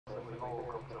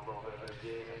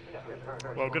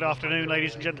Well, good afternoon,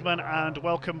 ladies and gentlemen, and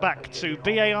welcome back to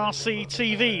BARC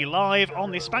TV, live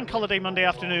on this bank holiday Monday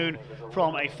afternoon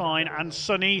from a fine and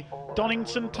sunny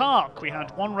Donington Park. We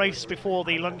had one race before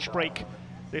the lunch break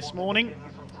this morning,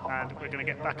 and we're going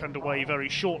to get back underway very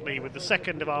shortly with the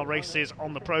second of our races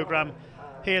on the programme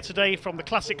here today from the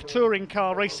Classic Touring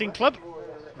Car Racing Club.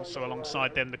 Also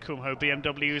alongside them, the Kumho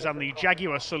BMWs and the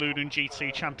Jaguar Saloon and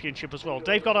GT Championship as well.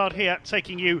 Dave Goddard here,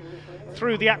 taking you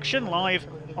through the action live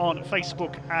on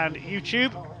Facebook and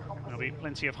YouTube. There'll be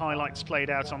plenty of highlights played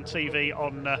out on TV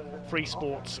on Free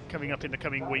Sports coming up in the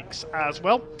coming weeks as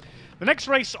well. The next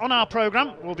race on our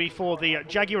programme will be for the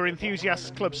Jaguar Enthusiasts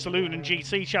Club Saloon and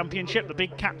GT Championship. The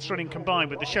big cats running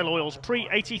combined with the Shell Oils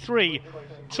Pre-83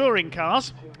 touring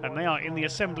cars, and they are in the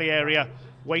assembly area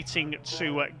waiting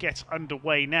to get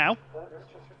underway now.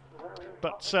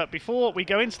 But before we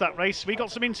go into that race, we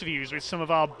got some interviews with some of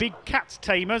our big cat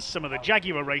tamers, some of the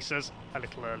Jaguar racers, a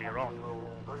little earlier on.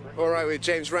 All right, with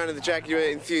James Rand of the Jaguar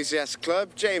Enthusiasts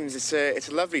Club. James, it's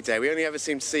a lovely day. We only ever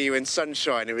seem to see you in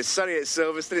sunshine. It was sunny at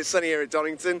Silverstone, it's sunny here at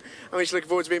Donington. I'm just looking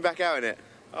forward to being back out in it.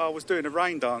 I was doing a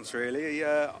rain dance, really.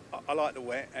 I like the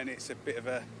wet, and it's a bit of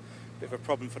a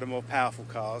problem for the more powerful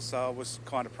cars, so I was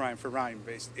kind of praying for rain,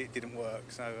 but it didn't work.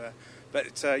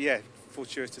 So, yeah,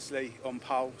 fortuitously on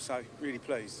pole, so really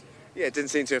pleased. Yeah, it didn't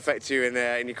seem to affect you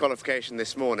in your qualification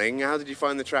this morning. How did you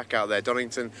find the track out there?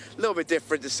 Donington, a little bit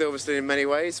different to Silverstone in many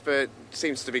ways, but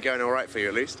seems to be going all right for you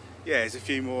at least. Yeah, there's a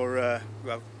few more.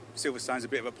 Well, Silverstone's a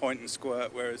bit of a point and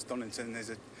squirt, whereas Donington,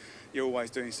 you're always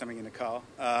doing something in the car,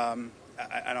 and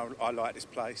I like this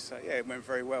place. So yeah, it went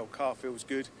very well. Car feels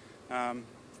good.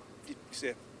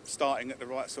 Starting at the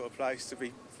right sort of place to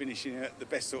be finishing at the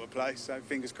best sort of place, so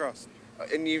fingers crossed.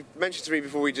 And you mentioned to me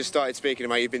before we just started speaking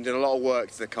about you've been doing a lot of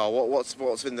work to the car. What's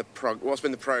been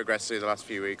the progress through the last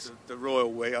few weeks? The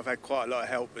Royal We, I've had quite a lot of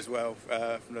help as well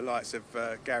from the likes of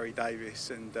Gary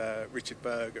Davis and Richard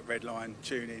Berg at Redline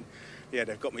Tuning. Yeah,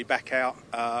 they've got me back out.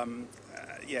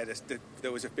 Yeah,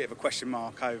 there was a bit of a question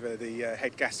mark over the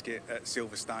head gasket at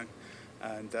Silverstone.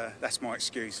 And that's my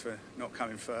excuse for not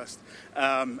coming first.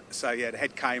 So yeah, the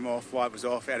head came off, wipe was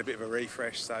off, it had a bit of a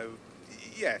refresh. So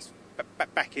yes,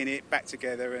 back in it, back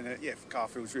together, and yeah, the car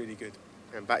feels really good.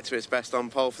 And back to its best on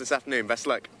pole for this afternoon. Best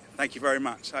luck. Thank you very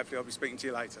much. Hopefully I'll be speaking to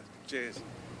you later. Cheers.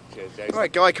 Cheers, James. All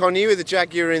right, Guy Connew with the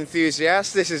Jaguar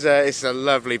Enthusiast. This is a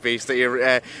lovely beast that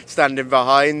you're standing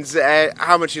behind.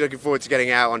 How much are you looking forward to getting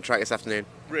out on track this afternoon?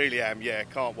 Really am, yeah.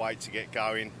 Can't wait to get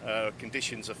going.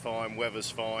 Conditions are fine, weather's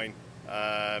fine.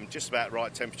 Just about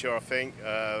right temperature, I think.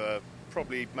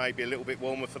 Probably maybe a little bit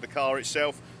warmer for the car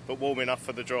itself, but warm enough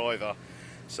for the driver.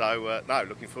 So, no,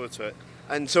 looking forward to it.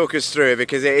 And talk us through it,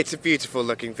 because it's a beautiful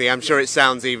looking thing. I'm sure it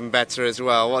sounds even better as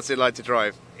well. What's it like to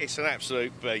drive? It's an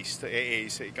absolute beast. It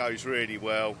is. It goes really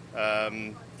well.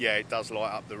 Yeah, it does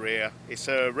light up the rear. It's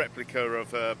a replica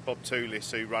of Bob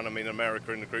Toulis, who ran them in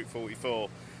America in the Group 44.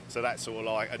 So that's sort of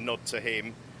like a nod to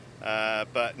him.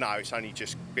 But no, it's only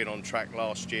just been on track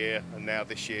last year, and now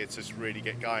this year to really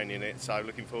get going in it. So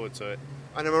looking forward to it.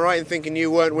 And am I right in thinking you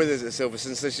weren't with us at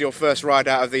Silverstone, so this is your first ride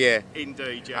out of the year?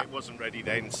 Indeed, yeah. It wasn't ready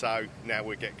then, so now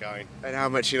we get going. And how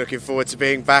much are you looking forward to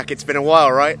being back? It's been a while,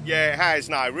 right? Yeah, it has.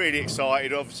 No, really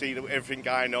excited. Obviously, everything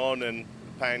going on and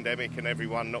the pandemic and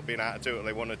everyone not being able to do what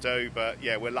they want to do. But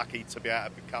yeah, we're lucky to be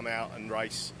able to come out and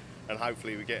race, and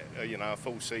hopefully we get a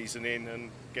full season in and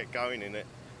get going in it.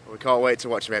 We can't wait to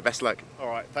watch it, mate. Best luck. All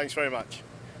right, thanks very much.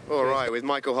 All right, with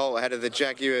Michael Holt, head of the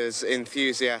Jaguars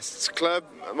Enthusiasts Club.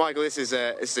 Michael, this is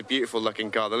a beautiful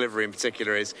looking car. The livery in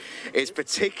particular is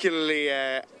particularly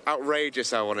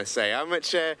outrageous, I want to say. How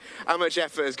much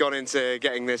effort has gone into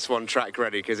getting this one track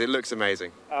ready? Because it looks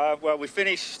amazing. Well, we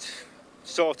finished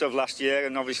sort of last year,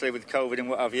 and obviously with COVID and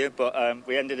what have you, but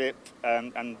we ended it,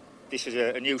 and this is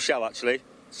a new shell actually.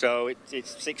 So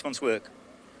it's 6 months' work.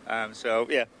 So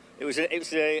yeah. It was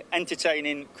a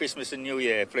entertaining Christmas and New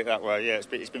Year, put it that way. Yeah,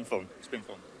 it's been fun. It's been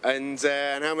fun. And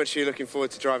how much are you looking forward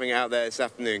to driving out there this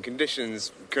afternoon?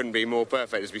 Conditions couldn't be more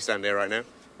perfect as we stand here right now.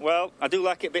 Well, I do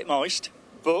like it a bit moist,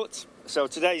 but so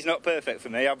today's not perfect for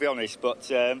me, I'll be honest.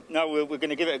 But no, we're going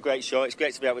to give it a great shot. It's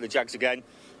great to be out with the Jags again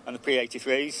and the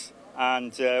Pre-83s,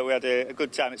 and we had a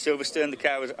good time at Silverstone. The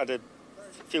car had a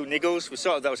few niggles. We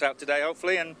sorted those out today,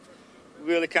 hopefully, and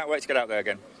really can't wait to get out there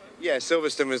again. Yeah,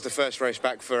 Silverstone was the first race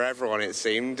back for everyone, it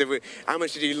seemed. How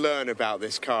much did you learn about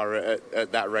this car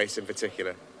at that race in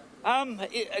particular?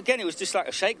 It was just like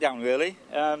a shakedown, really,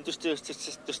 just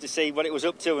to see what it was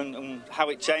up to and how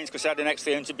it changed, because I had an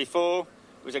X300 before.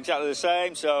 It was exactly the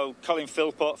same, so Colin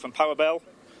Philpott from Powerbell,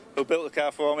 who built the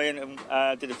car for me and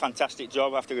did a fantastic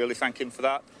job. I have to really thank him for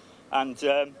that. And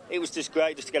it was just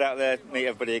great just to get out there, meet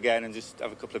everybody again and just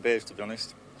have a couple of beers, to be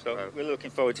honest. So we're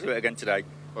looking forward to it again today.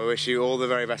 I wish you all the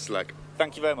very best of luck.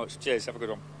 Thank you very much. Cheers. Have a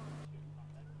good one.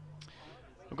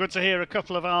 Well, good to hear a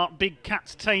couple of our big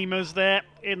cat tamers there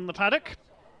in the paddock.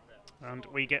 And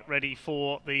we get ready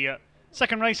for the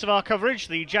second race of our coverage,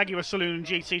 the Jaguar Saloon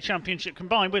GT Championship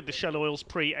combined with the Shell Oils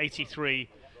Pre-83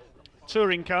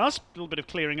 touring cars. A little bit of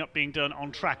clearing up being done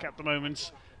on track at the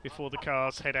moment before the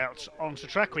cars head out onto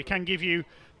track. We can give you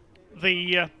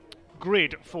the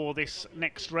grid for this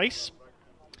next race.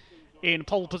 In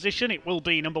pole position, it will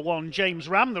be number 1, James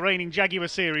Ram, the reigning Jaguar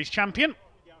Series champion.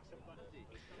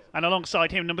 And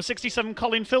alongside him, number 67,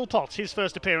 Colin Philpott, his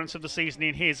first appearance of the season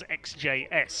in his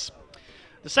XJS.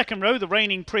 The second row, the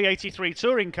reigning Pre-83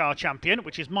 touring car champion,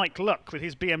 which is Mike Luck with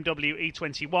his BMW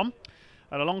E21.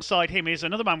 And alongside him is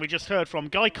another man we just heard from,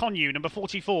 Guy Connew, number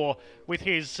 44, with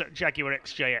his Jaguar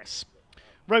XJS.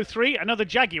 Row 3, another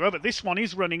Jaguar, but this one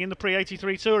is running in the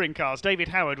Pre-83 touring cars. David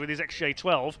Howard with his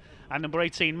XJ12, and number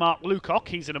 18, Mark Lucock,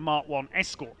 he's in a Mark 1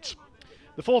 Escort.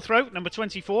 The fourth row, number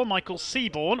 24, Michael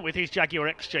Seaborn with his Jaguar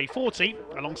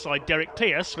XJ40, alongside Derek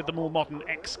Pearce with the more modern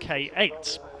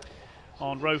XK8.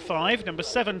 On row 5, number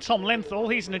 7, Tom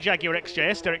Lenthal, he's in a Jaguar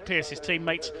XJS, Derek Pearce's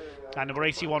teammate. And number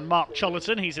 81, Mark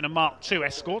Chollerton, he's in a Mark 2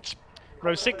 Escort.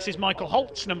 Row 6 is Michael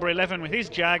Holtz, number 11 with his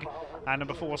Jag, and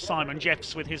number 4, Simon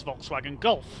Jeffs with his Volkswagen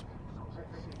Golf.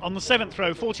 On the 7th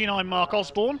row, 49, Mark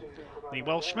Osborne, the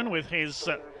Welshman with his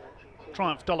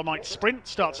Triumph Dolomite Sprint,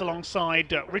 starts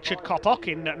alongside Richard Coppock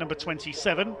in number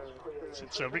 27. So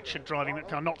it's Richard driving that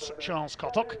car, not Charles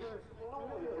Coppock.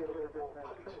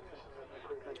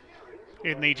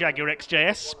 In the Jaguar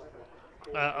XJS.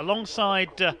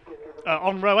 Alongside,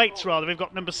 on row 8 rather, we've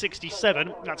got number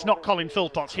 67. That's not Colin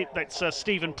Philpott, that's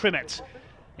Stephen Primet.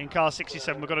 In car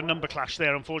 67, we've got a number clash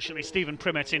there, unfortunately. Stephen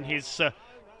Primet in his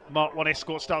Mark 1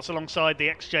 Escort starts alongside the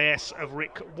XJS of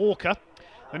Rick Walker.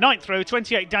 The 9th row,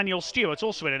 28, Daniel Stewart,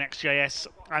 also in an XJS,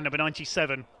 and number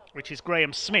 97, which is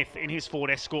Graham Smith in his Ford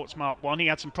Escorts Mark 1. He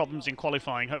had some problems in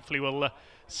qualifying. Hopefully we'll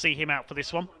see him out for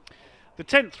this one. The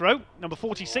 10th row, number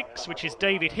 46, which is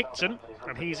David Hickton,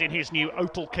 and he's in his new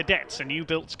Opel Kadett, a new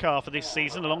built car for this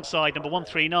season, alongside number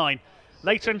 139.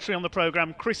 Late entry on the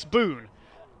programme, Chris Boone,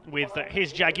 with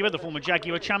his Jaguar, the former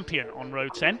Jaguar champion, on row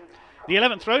 10. The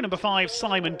 11th row, number 5,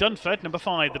 Simon Dunford. Number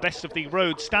 5, the best of the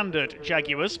road standard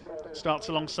Jaguars, starts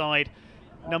alongside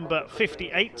number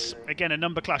 58. Again, a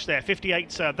number clash there. 58,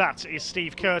 that is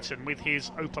Steve Curtin with his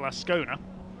Opel Ascona.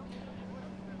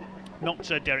 Not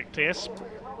Derek Pearce.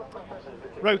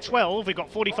 Row 12, we've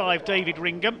got 45, David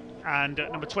Ringham, and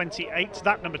number 28.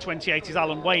 That number 28 is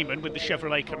Alan Wayman with the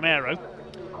Chevrolet Camaro.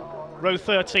 Row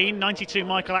 13, 92,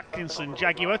 Michael Atkinson,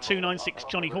 Jaguar. 296,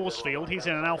 Johnny Horsfield. He's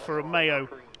in an Alfa Romeo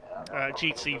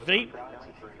GTV.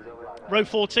 Row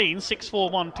 14,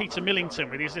 641, Peter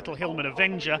Millington with his little Hillman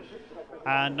Avenger.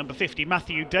 And number 50,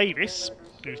 Matthew Davis,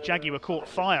 whose Jaguar caught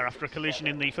fire after a collision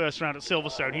in the first round at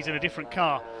Silverstone. He's in a different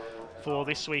car for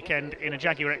this weekend in a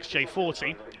Jaguar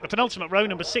XJ40. The penultimate row,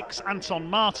 number 6, Anton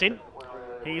Martin.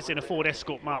 He's in a Ford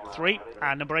Escort Mark III.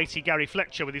 And number 80, Gary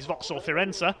Fletcher with his Vauxhall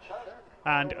Firenze.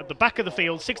 And at the back of the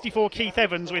field, 64, Keith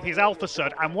Evans with his Alfa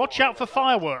Sud. And watch out for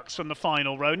fireworks from the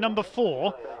final row. Number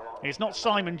 4 is not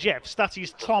Simon Jeffs, that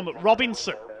is Tom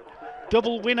Robinson.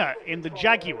 Double winner in the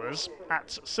Jaguars at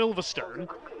Silverstone.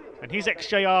 And his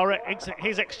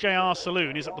XJR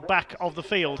Saloon is at the back of the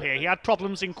field here. He had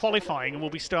problems in qualifying and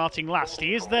will be starting last.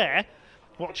 He is there.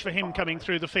 Watch for him coming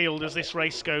through the field as this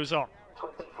race goes on.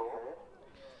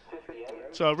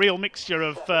 So a real mixture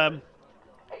of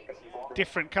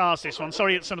different cars, this one.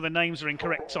 Sorry that some of the names are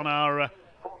incorrect on our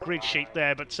grid sheet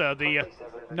there, but the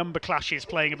number clash is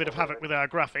playing a bit of havoc with our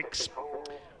graphics.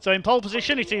 So in pole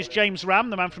position, it is James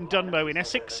Ram, the man from Dunmow in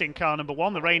Essex, in car number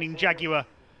 1, the reigning Jaguar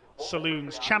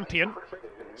Saloon's champion,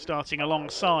 starting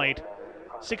alongside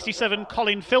 67,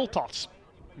 Colin Philpott,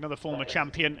 another former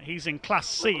champion. He's in Class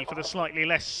C for the slightly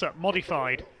less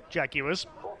modified Jaguars.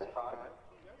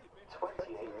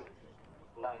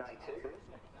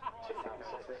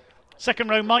 Second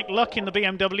row, Mike Luck in the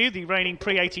BMW, the reigning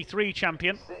Pre-83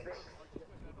 champion.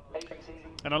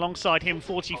 And alongside him,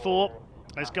 44,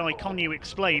 as Guy Connew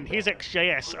explained, his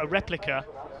XJS, a replica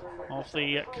of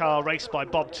the car raced by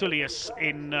Bob Tullius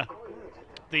in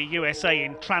the USA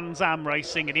in Trans Am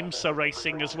racing and IMSA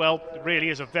racing as well. It really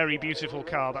is a very beautiful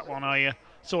car, that one. I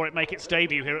saw it make its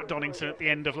debut here at Donington at the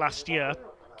end of last year.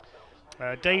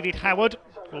 David Howard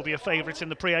will be a favourite in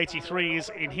the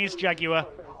Pre-83s in his Jaguar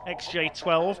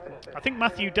XJ12. I think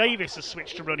Matthew Davis has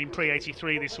switched to running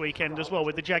Pre-83 this weekend as well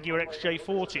with the Jaguar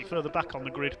XJ40 further back on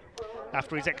the grid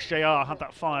after his XJR had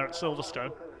that fire at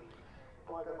Silverstone.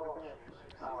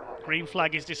 Green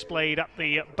flag is displayed at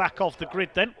the back of the grid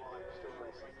then.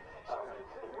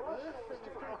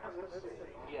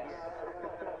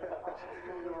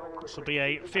 This will be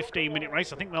a 15-minute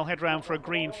race. I think they'll head round for a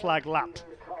green flag lap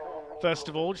first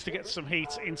of all, just to get some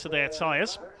heat into their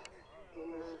tyres.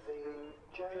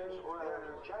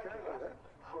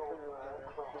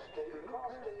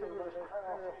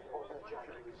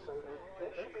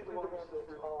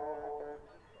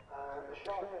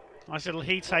 Nice little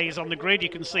heat haze on the grid you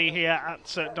can see here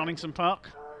at Donington Park.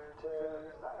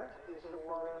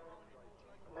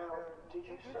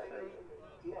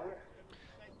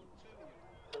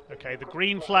 Okay, the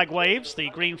green flag waves. The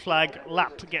green flag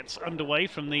lap gets underway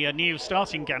from the new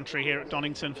starting gantry here at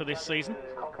Donington for this season.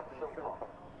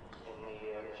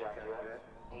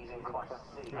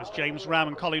 There's James Ram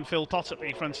and Colin Philpott at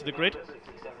the front of the grid.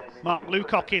 Mark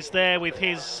Lucock is there with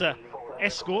his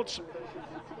escort.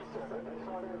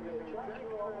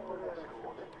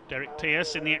 Derek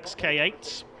Pearce in the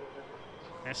XK8.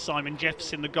 There's Simon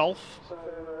Jeffs in the Golf.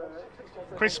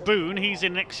 Chris Boone, he's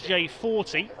in an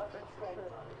XJ40.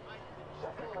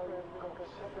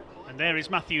 And there is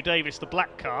Matthew Davis, the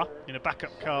black car, in a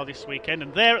backup car this weekend.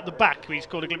 And there at the back, he's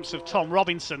caught a glimpse of Tom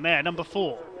Robinson there, number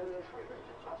 4.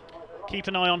 Keep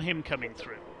an eye on him coming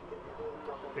through.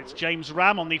 It's James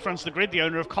Ram on the front of the grid, the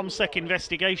owner of Comsec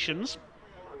Investigations,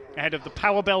 ahead of the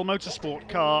Powerbell Motorsport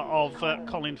car of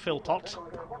Colin Philpott.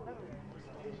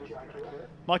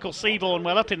 Michael Seaborn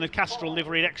well up in the Castrol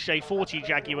liveried XJ40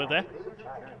 Jaguar there.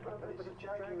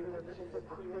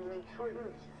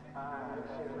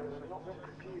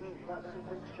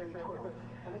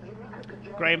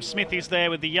 Graham Smith is there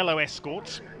with the yellow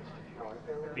escort.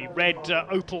 The red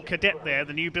Opel Kadett there,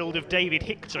 the new build of David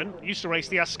Hickton. Used to race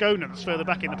the Asconans further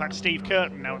back in the pack. Steve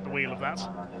Curtin now at the wheel of that.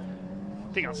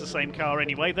 I think that's the same car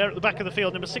anyway. There at the back of the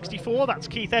field, number 64, that's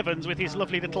Keith Evans with his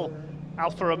lovely little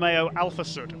Alfa Romeo Alfa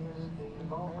Sud.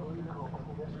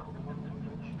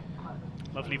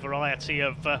 Lovely variety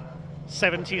of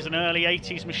 70s and early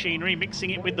 80s machinery, mixing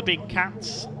it with the big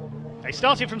cats. They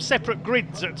started from separate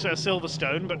grids at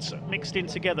Silverstone, but mixed in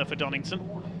together for Donington.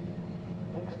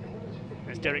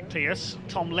 There's Derek Pearce,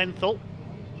 Tom Lenthal,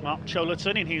 Mark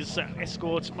Cholerton in his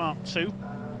Escort Mark II.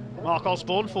 Mark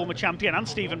Osborne, former champion, and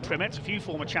Stephen Primet, a few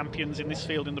former champions in this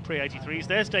field in the pre-83s.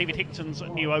 There's David Hickton's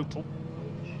new Opel.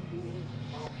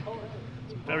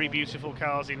 Some very beautiful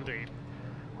cars indeed.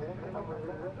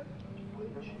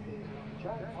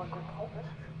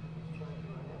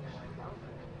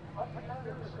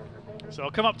 So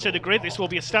I'll come up to the grid. This will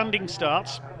be a standing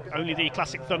start. Only the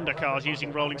Classic Thunder cars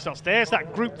using rolling starts. There's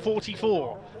that Group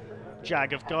 44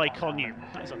 Jag of Guy Connew.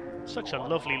 That is such a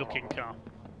lovely looking car.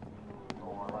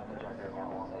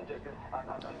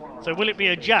 So will it be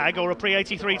a Jag or a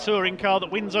pre-83 touring car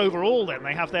that wins overall then?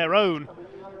 They have their own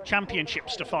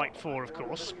championships to fight for, of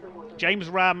course. James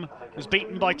Ram was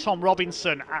beaten by Tom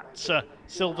Robinson at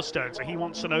Silverstone, so he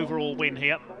wants an overall win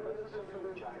here.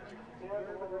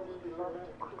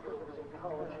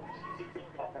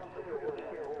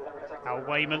 Al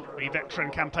Wayman, the veteran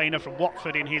campaigner from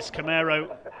Watford in his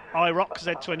Camaro IROC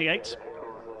Z28.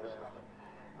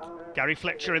 Gary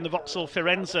Fletcher in the Vauxhall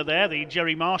Firenze there, the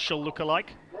Jerry Marshall lookalike.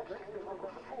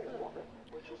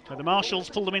 So the Marshalls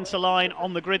pull them into line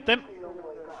on the grid then.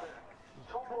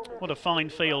 What a fine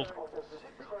field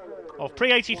of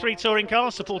pre-83 touring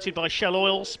cars supported by Shell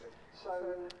Oils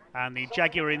and the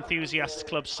Jaguar Enthusiasts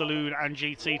Club Saloon and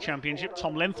GT Championship.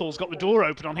 Tom Lenthal's got the door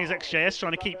open on his XJS,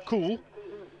 trying to keep cool.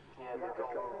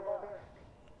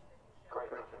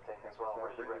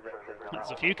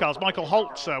 There's a few cars. Michael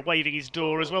Holt waving his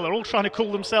door as well. They're all trying to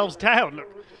cool themselves down.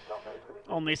 Look,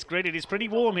 on this grid, it is pretty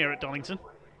warm here at Donington.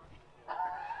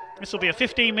 This will be a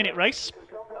 15-minute race.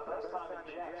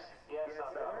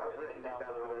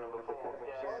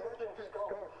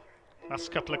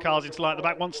 Last couple of cars into line at the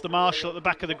back. Once the marshal at the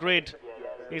back of the grid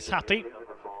is happy,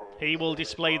 he will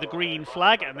display the green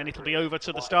flag, and then it'll be over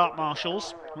to the start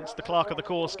marshals once the clerk of the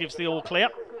course gives the all clear.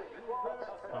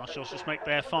 Marshals just make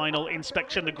their final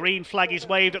inspection. The green flag is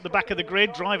waved at the back of the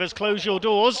grid. Drivers, close your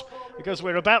doors because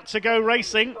we're about to go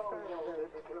racing.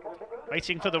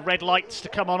 Waiting for the red lights to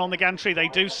come on the gantry. They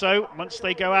do so. Once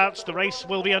they go out, the race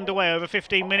will be underway over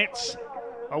 15 minutes.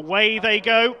 Away they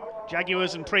go.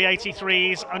 Jaguars and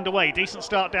pre-83s underway. Decent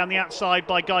start down the outside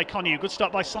by Guy Connew. Good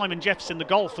start by Simon Jeffs in the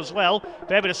Golf as well.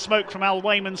 Fair bit of smoke from Al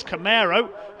Wayman's Camaro,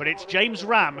 but it's James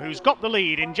Ram who's got the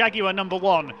lead in Jaguar number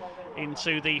 1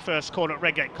 into the first corner at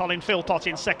Redgate. Colin Philpott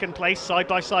in second place, side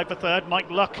by side for third.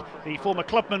 Mike Luck, the former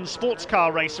Clubman sports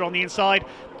car racer, on the inside.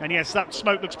 And yes, that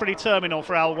smoke looks pretty terminal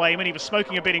for Al Wayman. He was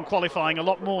smoking a bit in qualifying, a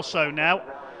lot more so now.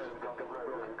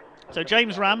 So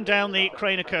James Ram down the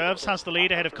Craner curves has the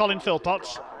lead ahead of Colin Philpott.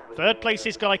 Third place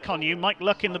is Guy Connew. Mike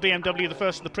Luck in the BMW, the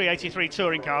first of the Pre-83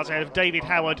 touring cars, ahead of David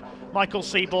Howard, Michael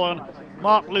Seaborn,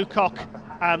 Mark Lucock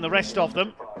and the rest of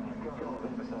them.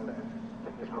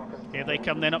 Here they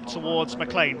come then up towards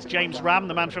McLean's. James Ram,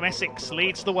 the man from Essex,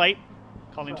 leads the way.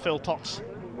 Colin Philpott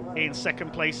in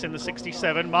second place in the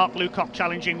 67. Mark Lucock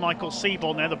challenging Michael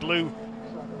Seaborn there, the blue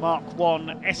Mark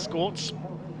 1 Escorts.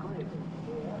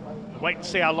 Wait and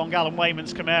see how long Alan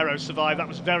Wayman's Camaro survived. That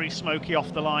was very smoky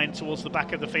off the line towards the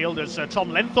back of the field as Tom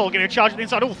Lenthal getting a charge at the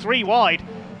inside. All three wide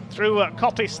through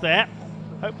Coppice there.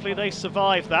 Hopefully they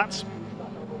survive that.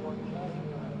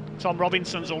 Tom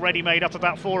Robinson's already made up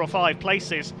about 4 or 5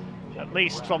 places, at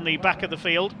least from the back of the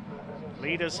field.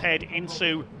 Leaders head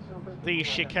into the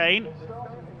chicane.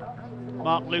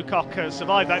 Mark Lucock has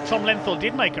survived that. Tom Lenthal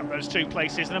did make up those 2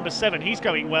 places. Number 7, he's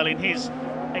going well in his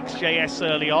XJS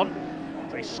early on.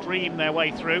 They stream their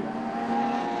way through.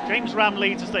 James Ram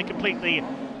leads as they complete the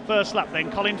first lap then.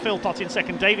 Colin Philpott in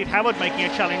second. David Howard making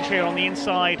a challenge here on the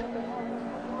inside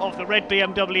of the red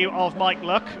BMW of Mike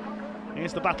Luck.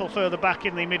 Here's the battle further back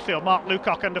in the midfield. Mark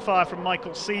Lucock under fire from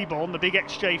Michael Seaborn, the big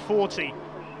XJ40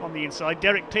 on the inside.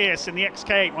 Derek Pearce in the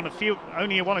XK8,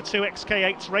 only one or two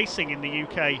XK8s racing in the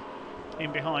UK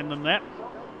in behind them there.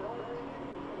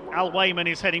 Al Wayman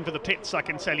is heading for the pits, I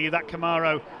can tell you. That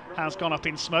Camaro has gone up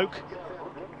in smoke.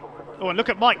 Oh, and look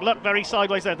at Mike Luck very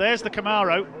sideways there. There's the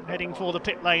Camaro heading for the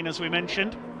pit lane, as we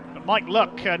mentioned. But Mike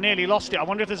Luck nearly lost it. I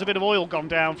wonder if there's a bit of oil gone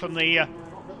down from the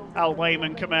Al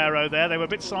Wayman Camaro there. They were a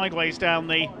bit sideways down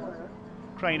the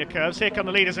Craner curves. Here come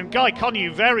the leaders, and Guy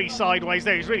Connew very sideways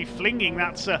there. He's really flinging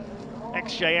that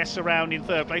XJS around in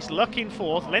third place. Luck in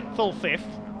fourth, Lenthal fifth.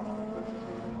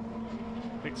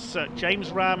 It's James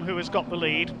Ram who has got the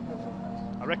lead.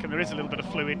 I reckon there is a little bit of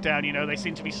fluid down, you know. They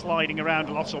seem to be sliding around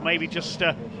a lot, or maybe just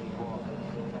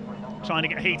trying to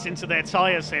get heat into their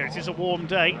tyres here. It is a warm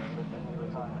day.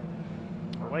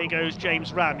 Away goes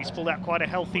James Ram. He's pulled out quite a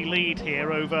healthy lead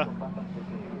here over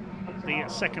the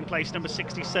second place, number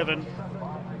 67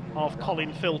 of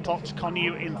Colin Philpott.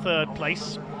 Connew in third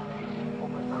place.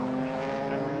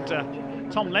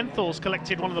 And Tom Lenthal's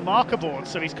collected one of the marker boards,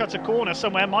 so he's cut a corner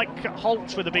somewhere. Mike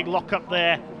Holt with a big lock up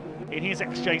there in his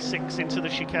XJ6 into the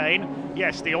chicane.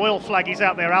 Yes, the oil flag is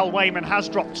out there. Al Wayman has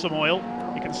dropped some oil.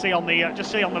 You can see on the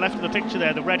just see on the left of the picture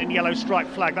there, the red and yellow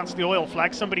striped flag. That's the oil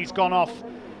flag. Somebody's gone off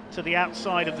to the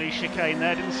outside of the chicane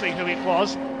there. Didn't see who it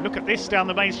was. Look at this down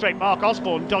the main straight. Mark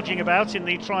Osborne dodging about in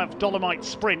the Triumph Dolomite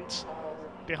Sprint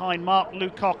behind Mark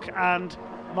Lucock and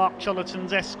Mark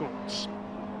Chollerton's Escorts.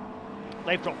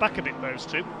 They've dropped back a bit, those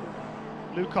two.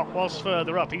 Lucock was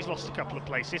further up. He's lost a couple of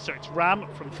places. So it's Ram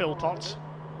from Philpott,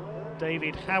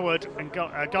 David Howard and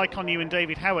Guy Connew and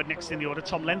David Howard next in the order.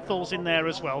 Tom Lenthal's in there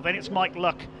as well. Then it's Mike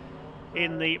Luck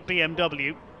in the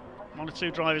BMW. One or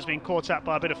two drivers being caught out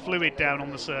by a bit of fluid down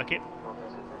on the circuit.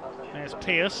 There's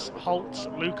Pearce, Holt,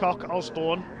 Lucock,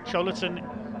 Osborne,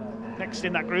 Chollerton next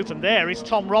in that group, and there is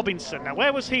Tom Robinson. Now,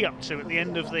 where was he up to at the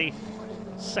end of the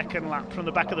second lap from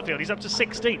the back of the field? He's up to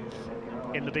 16th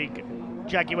in the big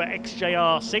Jaguar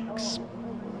XJR6.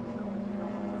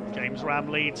 James Ram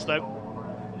leads though.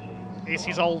 Is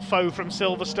his old foe from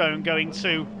Silverstone going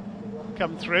to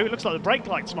come through? It looks like the brake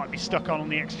lights might be stuck on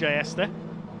the XJS there.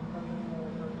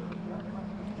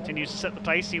 Continues to set the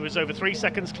pace. He was over 3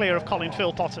 seconds clear of Colin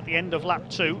Philpott at the end of lap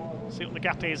 2. See what the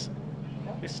gap is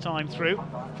this time through.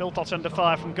 Philpott under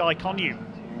fire from Guy Connew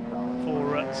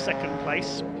for second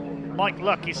place. Mike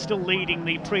Luck is still leading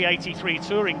the Pre-83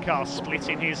 touring car split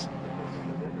in his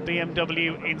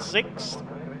BMW in 6th.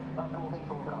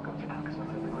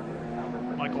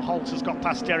 Michael Holt has got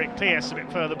past Derek Pearce a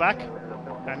bit further back,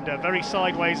 and very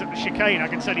sideways at the chicane. I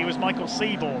can tell he was Michael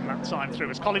Seaborn that time through,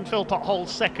 as Colin Philpott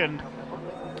holds second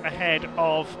ahead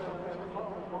of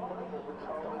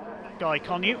Guy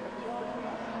Connew.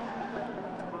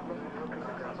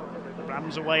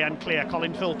 Rams away and clear.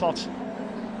 Colin Philpott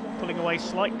pulling away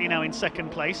slightly now in second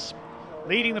place.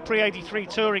 Leading the Pre-83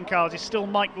 touring cars is still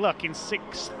Mike Luck in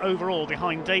 6th overall,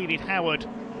 behind David Howard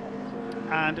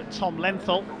and Tom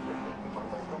Lenthal.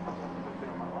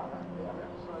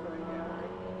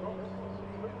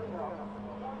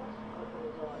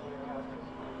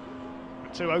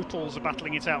 Two Opals are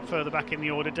battling it out further back in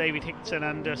the order, David Hickton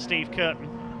and Steve Curtin.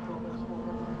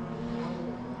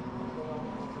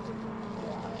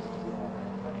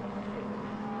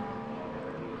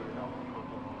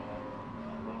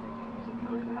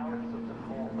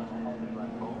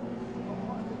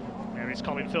 There is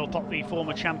Colin Philpott, the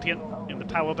former champion in the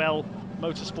Powerbell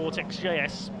Motorsport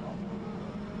XJS.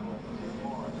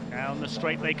 Down the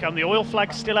straight they come. The oil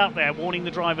flag's still out there, warning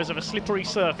the drivers of a slippery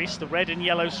surface, the red and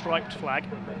yellow striped flag.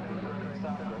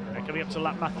 They're coming up to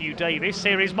lap Matthew Davis.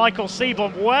 Here is Michael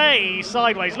Seaborn way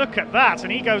sideways. Look at that,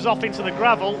 and he goes off into the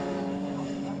gravel.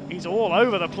 He's all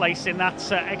over the place in that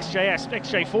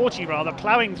XJ40 rather,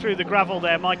 ploughing through the gravel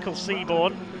there, Michael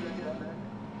Seaborn.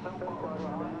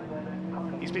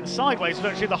 He's been sideways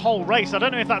virtually the whole race. I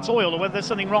don't know if that's oil or whether there's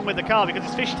something wrong with the car because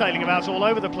it's fishtailing about all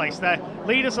over the place there.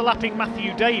 Leaders are lapping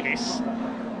Matthew Davis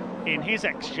in his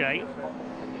XJ.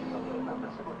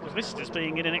 Was listed as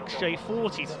being in an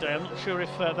XJ40 today. I'm not sure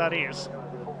if that is.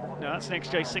 No, that's an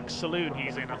XJ6 Saloon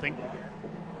he's in, I think.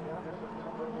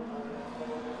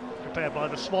 Prepared by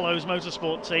the Swallows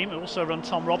Motorsport team, who also run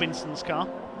Tom Robinson's car.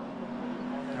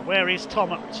 Now, where is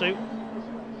Tom up to?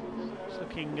 Just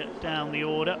looking down the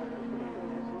order.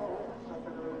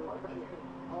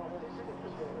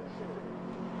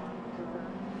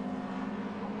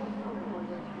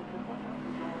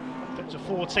 To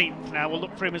 14th now. We'll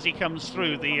look for him as he comes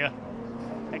through the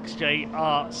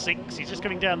XJR6. He's just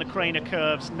coming down the Craner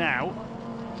curves now.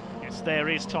 Yes, there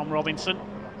is Tom Robinson,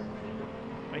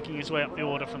 making his way up the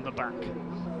order from the back.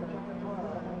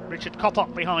 Richard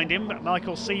Koppok behind him, but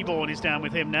Michael Seaborn is down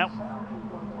with him now.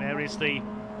 There is the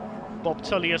Bob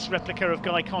Tullius replica of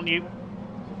Guy Connew.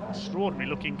 Extraordinary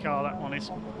looking car that one is.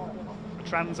 A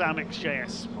Trans Am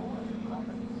XJS.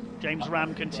 James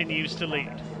Ram continues to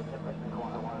lead.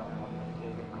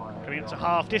 Coming up to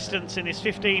half distance in this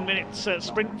 15-minute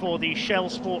sprint for the Shell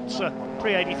Sports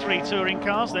Pre-83 touring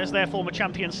cars. There's their former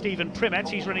champion Stephen Primet.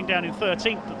 He's running down in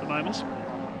 13th at the moment,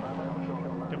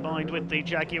 combined with the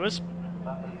Jaguars.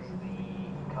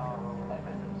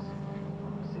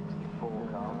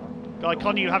 Guy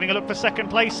Connew having a look for second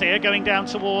place here, going down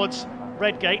towards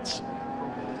Redgate.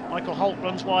 Michael Holt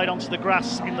runs wide onto the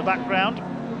grass in the background.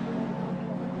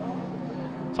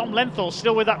 Tom Lenthal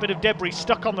still with that bit of debris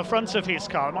stuck on the front of his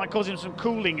car. It might cause him some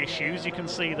cooling issues, you can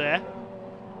see there.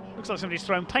 Looks like somebody's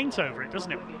thrown paint over it,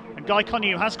 doesn't it? And Guy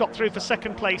Connew has got through for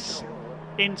second place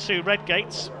into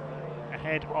Redgate,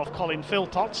 ahead of Colin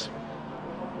Philpott.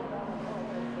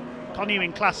 Connew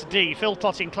in Class D,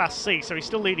 Philpott in Class C, so he's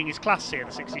still leading his class here,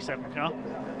 the 67 car.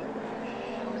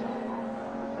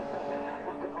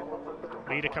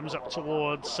 Leader comes up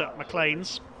towards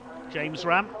McLean's, James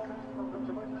Ram.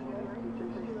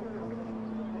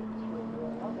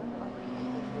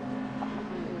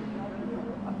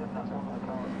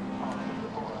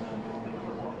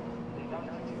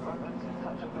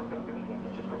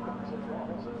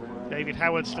 David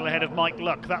Howard still ahead of Mike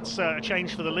Luck. That's a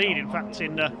change for the lead. In fact,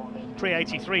 in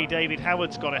Pre-83, David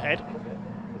Howard's got ahead.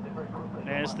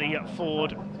 There's the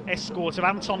Ford Escort of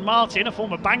Anton Martin, a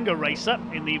former Bangor racer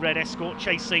in the red Escort,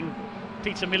 chasing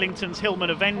Peter Millington's Hillman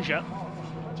Avenger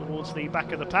towards the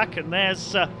back of the pack. And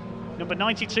there's number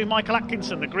 92, Michael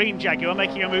Atkinson, the green Jaguar,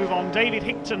 making a move on David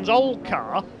Hickton's old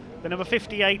car, the number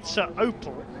 58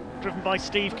 Opel, driven by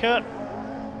Steve Curtin,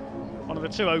 one of the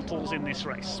two Opels in this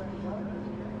race.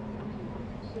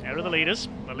 There are the leaders.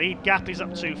 The lead gap is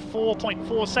up to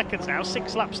 4.4 seconds now,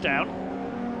 6 laps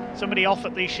down. Somebody off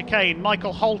at the chicane.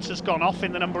 Michael Holt has gone off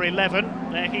in the number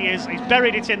 11. There he is. He's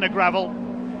buried it in the gravel,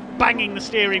 banging the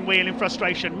steering wheel in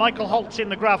frustration. Michael Holt's in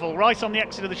the gravel, right on the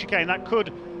exit of the chicane. That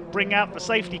could bring out the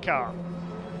safety car.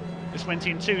 Just went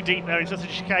in too deep there into the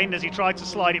chicane as he tried to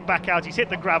slide it back out. He's hit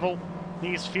the gravel.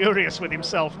 He's furious with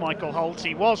himself, Michael Holt.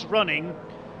 He was running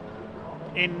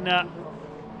in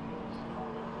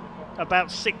about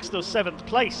 6th or 7th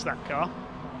place, that car.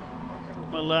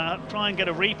 We'll try and get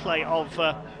a replay of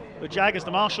the Jag as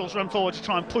the marshals run forward to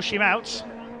try and push him out.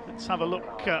 Let's have a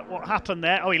look at what happened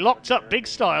there. Oh, he locked up big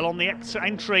style on the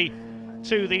entry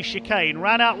to the chicane.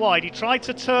 Ran out wide. He tried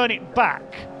to turn it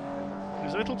back. He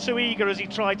was a little too eager as he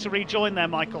tried to rejoin there,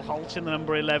 Michael Holt, in the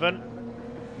number 11.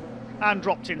 And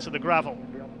dropped into the gravel.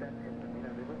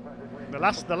 The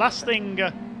last thing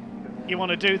you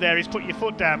want to do there is put your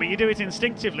foot down, but you do it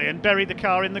instinctively and bury the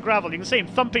car in the gravel. You can see him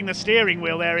thumping the steering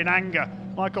wheel there in anger.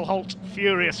 Michael Holt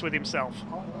furious with himself.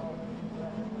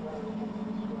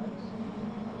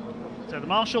 So the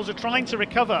marshals are trying to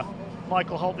recover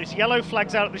Michael Holt. This yellow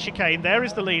flag's out at the chicane. There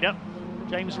is the leader.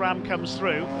 James Ram comes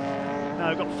through. Now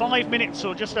we've got 5 minutes,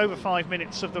 or just over 5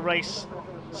 minutes of the race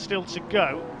still to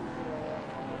go.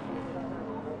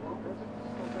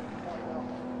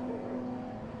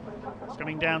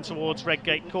 Coming down towards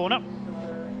Redgate Corner.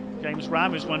 James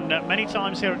Ram has won many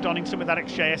times here at Donington with that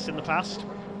XJS in the past.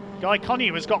 Guy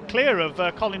Connew has got clear of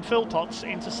Colin Philpott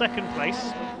into second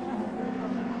place.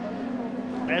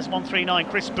 There's 139,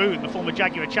 Chris Boone, the former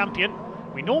Jaguar champion.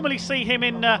 We normally see him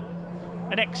in an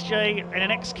XJ, in an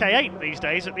XK8 these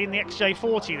days, in the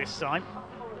XJ40 this time.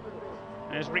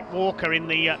 There's Rick Walker in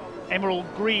the emerald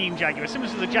green Jaguar,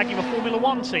 similar to the Jaguar Formula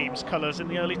One team's colours in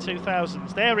the early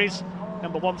 2000s. There is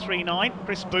number 139,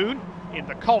 Chris Boone, in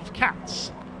the Cov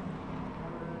Cats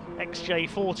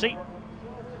XJ40.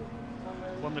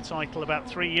 Won the title about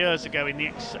 3 years ago in the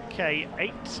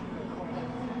XK8.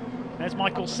 There's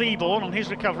Michael Seaborn on his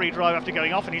recovery drive after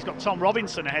going off, and he's got Tom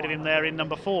Robinson ahead of him there in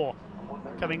number 4,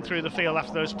 coming through the field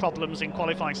after those problems in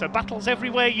qualifying. So battles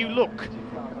everywhere you look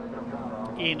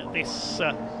in this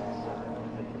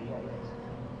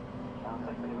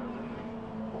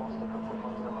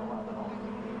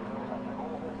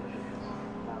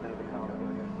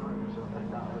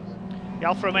the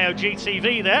Alfa Romeo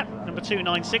GTV there, number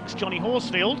 296, Johnny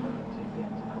Horsfield,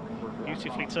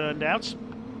 beautifully turned out.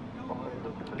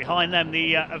 Behind them,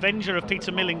 the Avenger of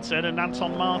Peter Millington and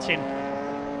Anton Martin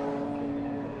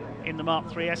in the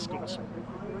Mark III Escorts.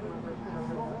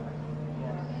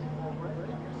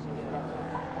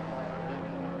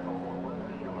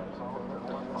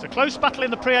 It's a close battle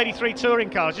in the Pre-83 touring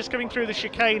cars, just coming through the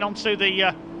chicane onto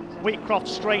the Wheatcroft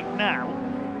straight now,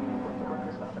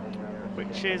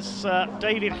 which is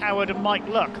David Howard and Mike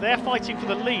Luck. They're fighting for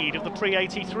the lead of the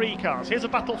Pre-83 cars. Here's a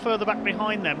battle further back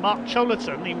behind them. Mark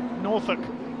Cholerton, the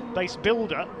Norfolk-based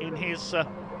builder, in his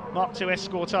Mark II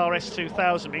Escort RS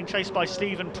 2000, being chased by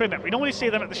Stephen Primmett. We normally see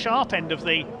them at the sharp end of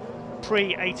the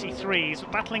Pre-83s,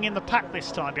 battling in the pack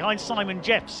this time, behind Simon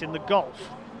Jeffs in the Golf.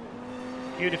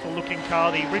 Beautiful looking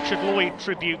car, the Richard Lloyd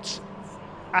tribute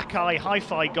Akai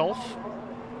Hi-Fi Golf.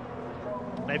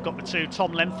 They've got the two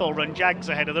Tom Lenthal run Jags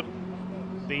ahead of them.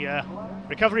 The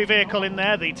recovery vehicle in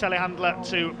there, the telehandler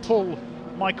to pull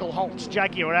Michael Holt's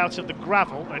Jaguar out of the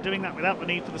gravel. They're doing that without the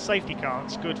need for the safety car.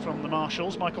 It's good from the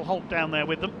marshals. Michael Holt down there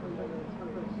with them.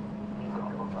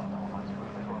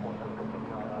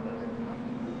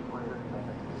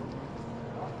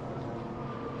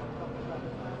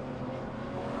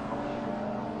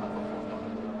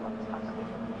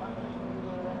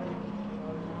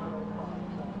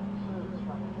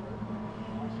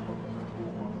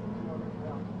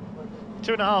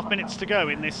 Two and a half minutes to go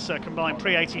in this combined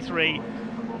Pre-83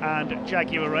 and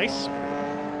Jaguar race.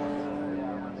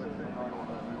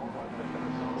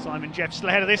 Simon Jeff still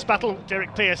ahead of this battle.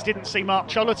 Derek Pearce didn't see Mark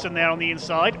Cholerton there on the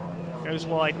inside. Goes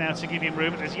wide now to give him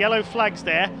room. There's yellow flags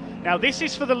there. Now this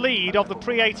is for the lead of the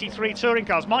Pre-83 touring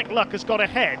cars. Mike Luck has got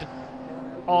ahead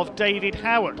of David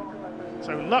Howard.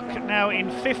 So Luck now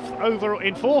in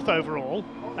fourth overall,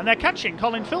 and they're catching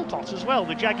Colin Philpott as well.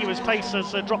 The Jaguar's pace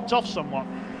has dropped off somewhat.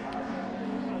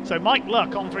 So Mike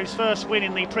Luck on for his first win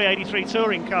in the Pre-83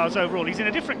 touring cars overall. He's in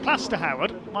a different class to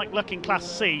Howard. Mike Luck in Class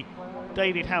C,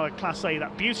 David Howard Class A.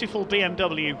 That beautiful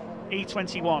BMW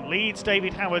E21 leads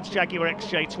David Howard's Jaguar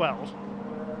XJ12.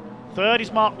 Third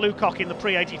is Mark Lucock in the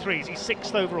Pre-83s. He's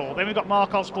sixth overall. Then we've got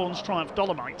Mark Osborne's Triumph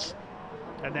Dolomites.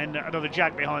 And then another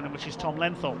Jag behind them, which is Tom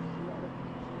Lenthal.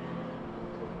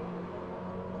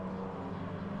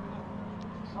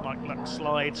 Mike Luck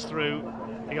slides through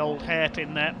the old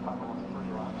hairpin there.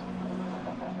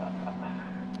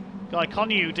 Guy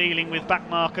Connew dealing with back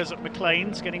markers at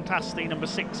McLean's, getting past the number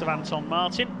 6 of Anton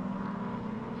Martin.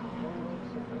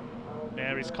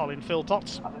 There is Colin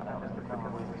Philpott.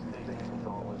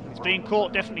 He's being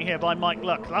caught definitely here by Mike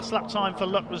Luck. Last lap time for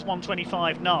Luck was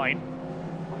 1:25.9.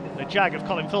 The Jag of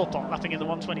Colin Philpott lapping in the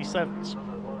 1:27s.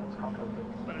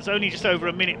 But there's only just over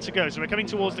a minute to go, so we're coming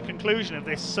towards the conclusion of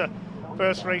this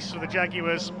first race for the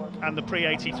Jaguars and the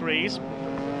Pre-83s.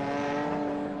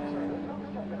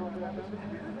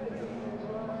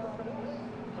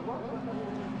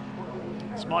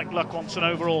 Mike Luck wants an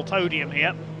overall podium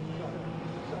here.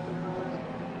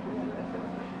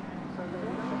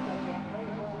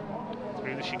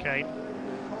 Through the chicane.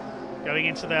 Going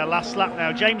into their last lap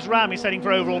now. James Ram is heading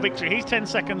for overall victory. He's 10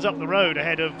 seconds up the road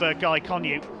ahead of Guy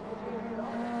Connew.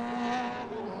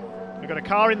 We've got a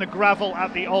car in the gravel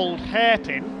at the old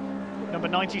hairpin. Number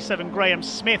 97 Graham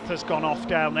Smith has gone off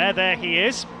down there. There he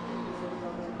is.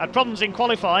 Had problems in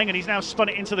qualifying and he's now spun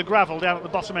it into the gravel down at the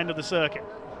bottom end of the circuit.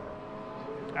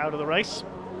 Out of the race.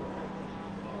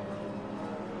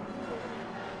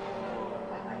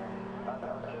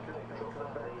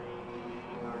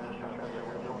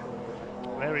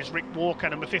 There is Rick Walker,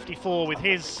 number 54, with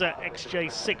his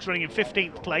XJ6 running in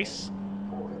 15th place.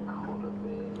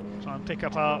 Try and pick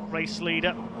up our race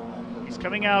leader. He's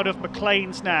coming out of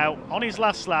McLean's now on his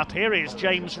last lap. Here is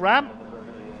James Ram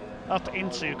up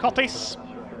into Coppice.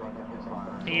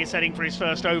 He is heading for his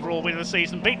first overall win of the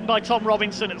season, beaten by Tom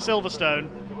Robinson at Silverstone.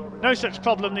 No such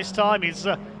problem this time. His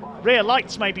rear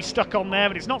lights may be stuck on there,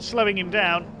 but it's not slowing him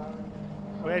down.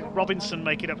 Where did Robinson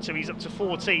make it up to? He's up to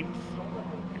 14th.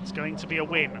 It's going to be a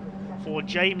win for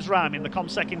James Ram in the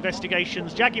Comsec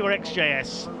Investigations Jaguar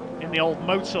XJS in the old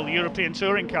Motul European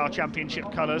Touring Car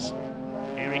Championship colours.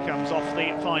 Here he comes off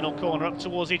the final corner up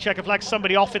towards the checker flag.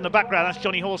 Somebody off in the background, that's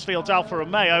Johnny Horsfield's Alfa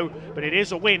Romeo, but it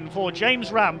is a win for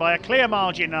James Ram by a clear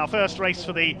margin. Our first race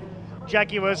for the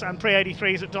Jaguars and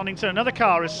Pre-83s at Donington. Another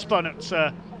car has spun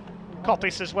at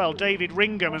Coppice as well. David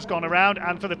Ringham has gone around,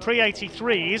 and for the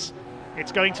Pre-83s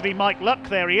it's going to be Mike Luck.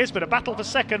 There he is, but a battle for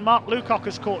second. Mark Lucock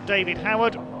has caught David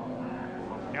Howard.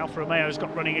 The Alfa Romeo's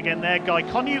got running again there. Guy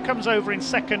Connew comes over in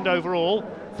second overall.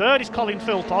 Third is Colin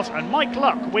Philpott, and Mike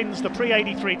Luck wins the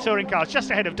Pre-83 touring cars just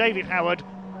ahead of David Howard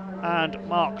and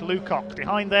Mark Lucock.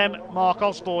 Behind them, Mark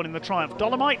Osborne in the Triumph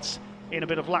Dolomites, in a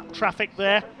bit of lap traffic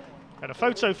there. And a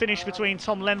photo finish between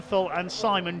Tom Lenthal and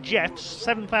Simon Jeffs,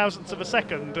 7,000ths of a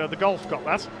second, the Golf got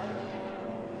that.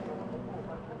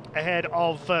 Ahead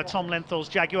of Tom Lenthal's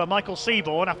Jaguar. Michael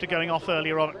Seaborn, after going off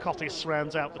earlier on at Coppice,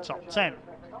 rounds out the top 10.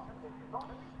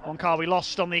 One car we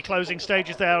lost on the closing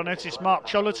stages there, I noticed Mark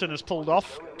Cholerton has pulled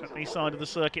off at the side of the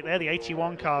circuit there, the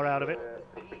 81 car out of it.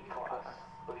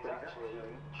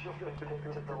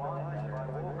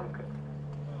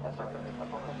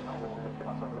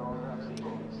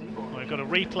 We've got a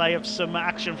replay of some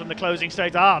action from the closing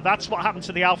stage. That's what happened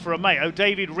to the Alfa Romeo.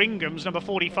 David Ringham's number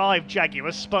 45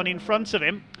 Jaguar spun in front of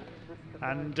him,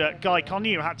 and Guy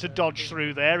Connew had to dodge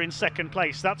through there in second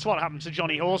place. That's what happened to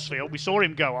Johnny Horsfield. We saw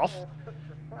him go off,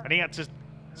 and he had to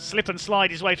slip and slide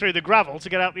his way through the gravel to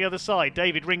get out the other side.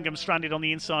 David Ringham stranded on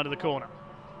the inside of the corner.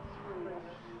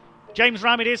 James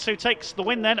Ram it is who takes the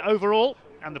win then overall,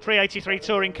 and the Pre-83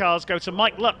 touring cars go to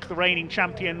Mike Luck. The reigning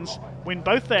champions win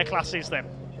both their classes then.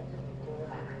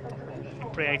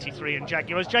 Pre-83 and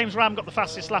Jaguars. James Ram got the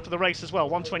fastest lap of the race as well,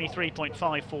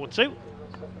 1:23.542.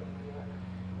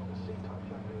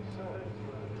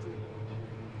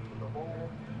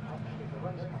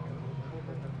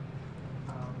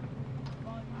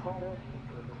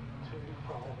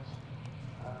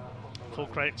 Full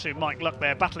credit to Mike Luck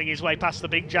there, battling his way past the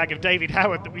big Jag of David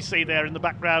Howard that we see there in the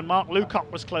background. Mark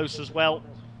Lucock was close as well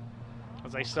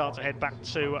as they start to head back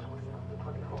to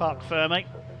Parc Fermé.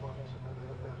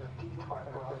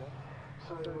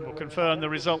 We'll confirm the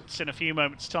results in a few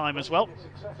moments' time as well.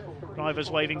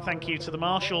 Drivers waving thank you to the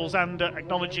marshals and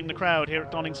acknowledging the crowd here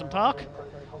at Donington Park.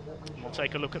 We'll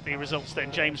take a look at the results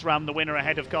then. James Ram, the winner,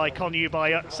 ahead of Guy Connew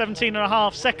by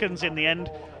 17.5 seconds in the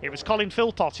end. It was Colin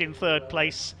Philpott in third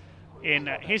place in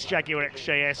his Jaguar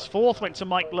XJS. Fourth went to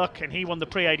Mike Luck, and he won the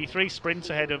Pre-83 sprint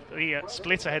ahead of the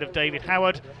split ahead of David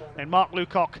Howard. Then Mark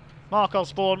Lucock, Mark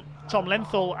Osborne, Tom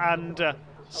Lenthal and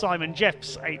Simon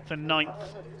Jeffs 8th and 9th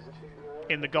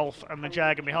in the Golf and the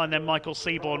Jag, and behind them Michael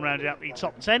Seaborn rounded out the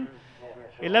top 10.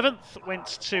 11th went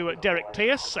to Derek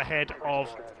Pearce, ahead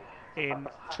of, in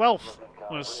 12th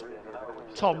was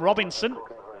Tom Robinson,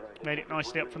 made it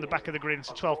nicely up from the back of the grid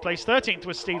into 12th place. 13th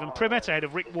was Stephen Primet, ahead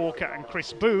of Rick Walker and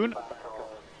Chris Boone.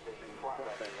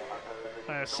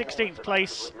 16th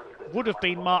place would have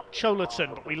been Mark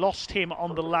Cholerton, but we lost him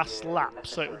on the last lap,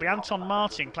 so it will be Anton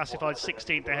Martin classified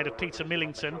 16th ahead of Peter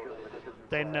Millington.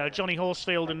 Then Johnny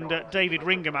Horsfield and David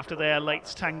Ringham after their late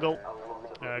tangle.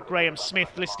 Graham Smith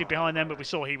listed behind them, but we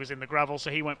saw he was in the gravel, so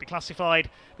he won't be classified.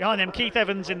 Behind them, Keith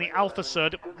Evans in the Alfa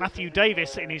Sud, Matthew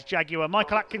Davis in his Jaguar.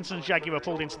 Michael Atkinson's Jaguar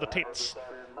pulled into the pits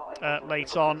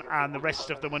late on, and the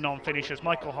rest of them were non-finishers.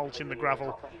 Michael Holt in the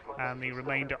gravel, and the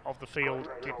remainder of the field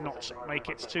did not make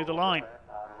it to the line.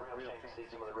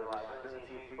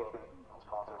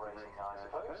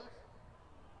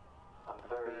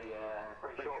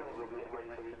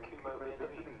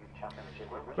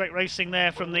 Great racing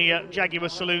there from the Jaguar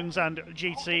Saloons and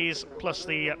GTs, plus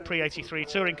the Pre-83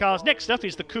 touring cars. Next up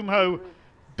is the Kumho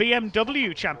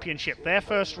BMW Championship, their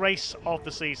first race of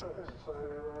the season.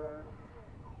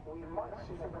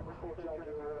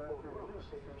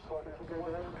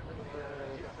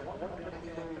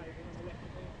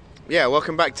 Yeah,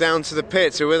 welcome back down to the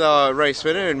pits with our race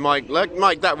winner and Mike Luck.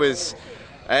 Mike, that was,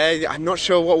 I'm not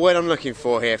sure what word I'm looking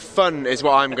for here. Fun is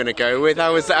what I'm going to go with.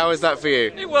 How was that for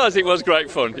you? It was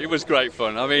great fun. It was great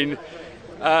fun. I mean,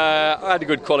 I had a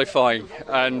good qualifying,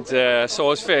 and so I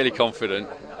was fairly confident.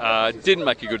 Didn't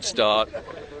make a good start,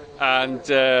 and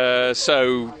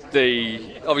so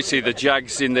obviously the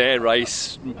Jags in their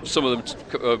race, some of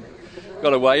them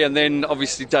got away, and then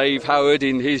obviously Dave Howard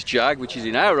in his Jag, which is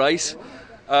in our race,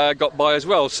 got by as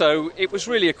well. So it was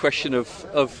really a question of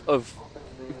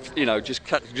just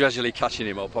gradually catching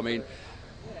him up. I mean,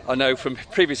 I know from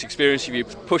previous experience, if you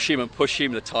push him,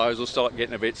 the tyres will start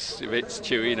getting a bit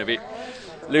chewy and a bit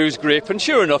lose grip. And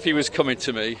sure enough, he was coming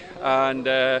to me. And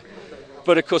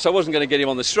but of course, I wasn't going to get him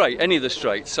on any of the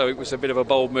straights. So it was a bit of a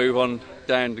bold move on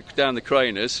down the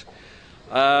Craners.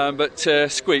 but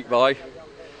squeaked by.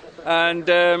 And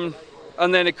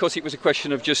then, of course, it was a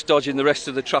question of just dodging the rest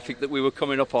of the traffic that we were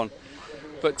coming up on.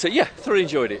 But yeah, thoroughly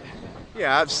enjoyed it.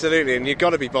 Yeah, absolutely, and you've got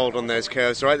to be bold on those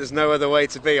curves, right? There's no other way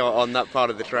to be on that part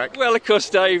of the track. Well, of course,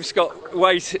 Dave's got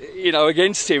weight,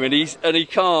 against him, and he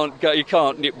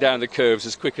can't nip down the curves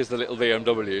as quick as the little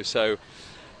BMW. So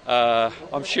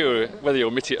I'm sure, whether you'll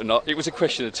admit it or not, it was a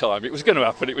question of time. It was going to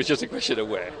happen. It was just a question of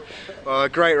where. Well, a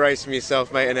great race from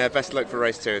yourself, mate, and best of luck for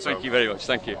race 2 as well. Thank you very much.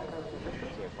 Thank you.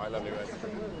 My lovely race.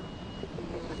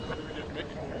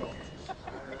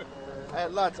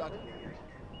 Lads.